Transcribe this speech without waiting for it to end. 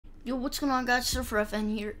Yo, what's going on, guys? Surfer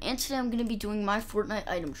FN here, and today I'm going to be doing my Fortnite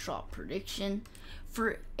item shop prediction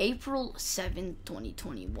for April 7th,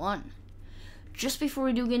 2021. Just before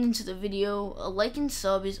we do get into the video, a like and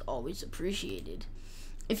sub is always appreciated.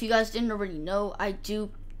 If you guys didn't already know, I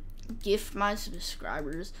do gift my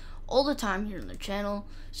subscribers all the time here on the channel,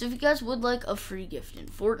 so if you guys would like a free gift in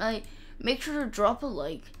Fortnite, make sure to drop a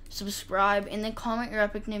like, subscribe, and then comment your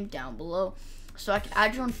epic name down below so I can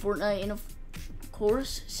add you on Fortnite and of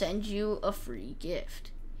course send you a free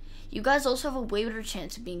gift. You guys also have a way better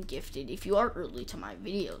chance of being gifted if you are early to my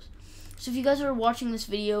videos. So if you guys are watching this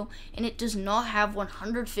video and it does not have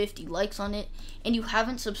 150 likes on it and you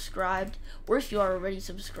haven't subscribed, or if you are already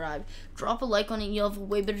subscribed, drop a like on it and you'll have a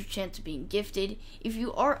way better chance of being gifted. If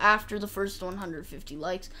you are after the first 150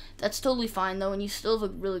 likes, that's totally fine though, and you still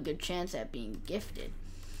have a really good chance at being gifted.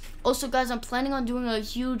 Also, guys, I'm planning on doing a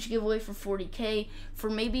huge giveaway for 40K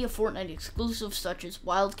for maybe a Fortnite exclusive such as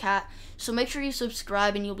Wildcat. So make sure you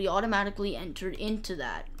subscribe and you'll be automatically entered into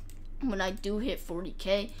that when I do hit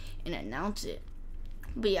 40K and announce it.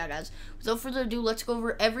 But yeah, guys, without further ado, let's go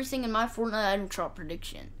over everything in my Fortnite item shop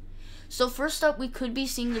prediction. So first up, we could be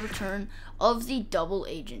seeing the return of the Double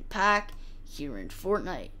Agent Pack here in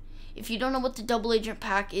Fortnite. If you don't know what the Double Agent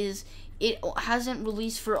Pack is, it hasn't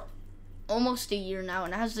released for almost a year now,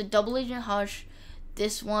 and it has the Double Agent Hush,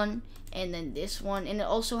 this one, and then this one, and it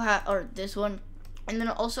also has, or this one, and then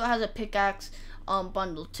it also has a pickaxe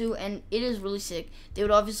bundle too, and it is really sick. They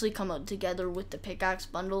would obviously come out together with the pickaxe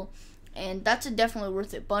bundle, and that's a definitely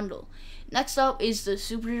worth it bundle. Next up is the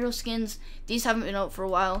superhero skins. These haven't been out for a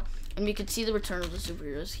while, and we could see the return of the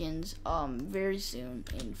superhero skins very soon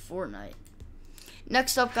in Fortnite.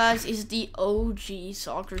 Next up, guys, is the OG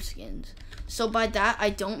soccer skins. So by that, I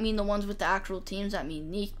don't mean the ones with the actual teams. I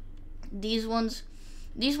mean these ones.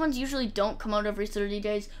 These ones usually don't come out every 30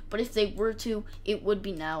 days, but if they were to, it would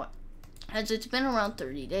be now, as it's been around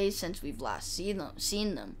 30 days since we've last seen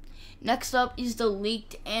them. Next up is the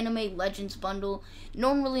leaked Anime Legends bundle. No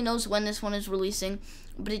one really knows when this one is releasing,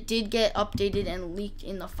 but it did get updated and leaked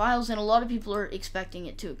in the files, and a lot of people are expecting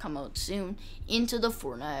it to come out soon into the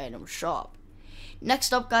Fortnite item shop.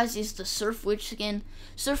 Next up, guys, is the Surf Witch skin.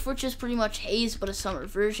 Surf Witch is pretty much Haze, but a summer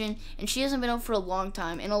version, and she hasn't been out for a long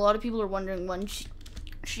time, and a lot of people are wondering when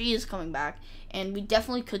she is coming back, and we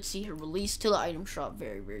definitely could see her release to the item shop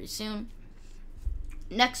very, very soon.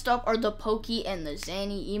 Next up are the Pokey and the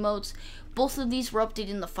Zanny emotes. Both of these were updated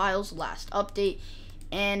in the files last update,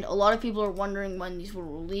 and a lot of people are wondering when these will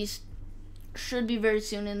release. Should be very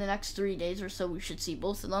soon, in the next 3 days or so. We should see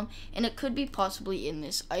both of them, and it could be possibly in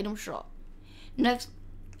this item shop. Next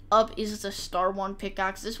up is the Star One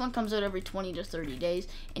pickaxe. This one comes out every 20 to 30 days,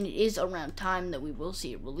 and it is around time that we will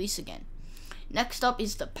see it release again. Next up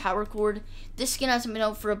is the Power Cord. This skin hasn't been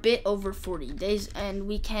out for a bit over 40 days, and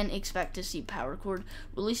we can expect to see Power Cord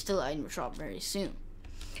released to the item shop very soon.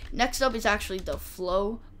 Next up is actually the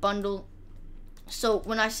Flow bundle. So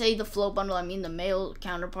when I say the Flow bundle, I mean the male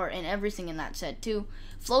counterpart and everything in that set too.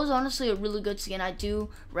 Flow is honestly a really good skin. I do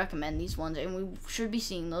recommend these ones, and we should be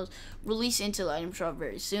seeing those release into the item shop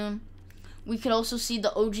very soon. We could also see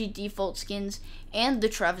the OG default skins and the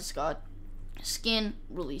Travis Scott skin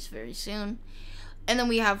release very soon. And then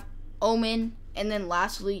we have Omen, and then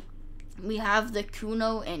lastly we have the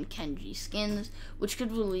Kuno and Kenji skins, which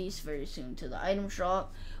could release very soon to the item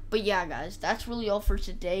shop. But yeah, guys, that's really all for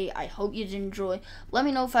today. I hope you did enjoy. Let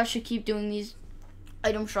me know if I should keep doing these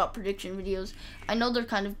item shop prediction videos. I know they're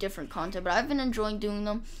kind of different content, but I've been enjoying doing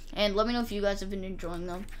them, and let me know if you guys have been enjoying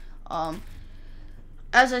them.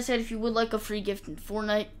 As I said, if you would like a free gift in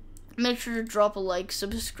Fortnite, make sure to drop a like,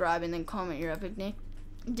 subscribe, and then comment your epic name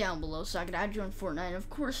down below so I can add you on Fortnite and of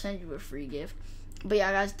course send you a free gift. But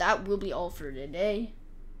yeah, guys, that will be all for today.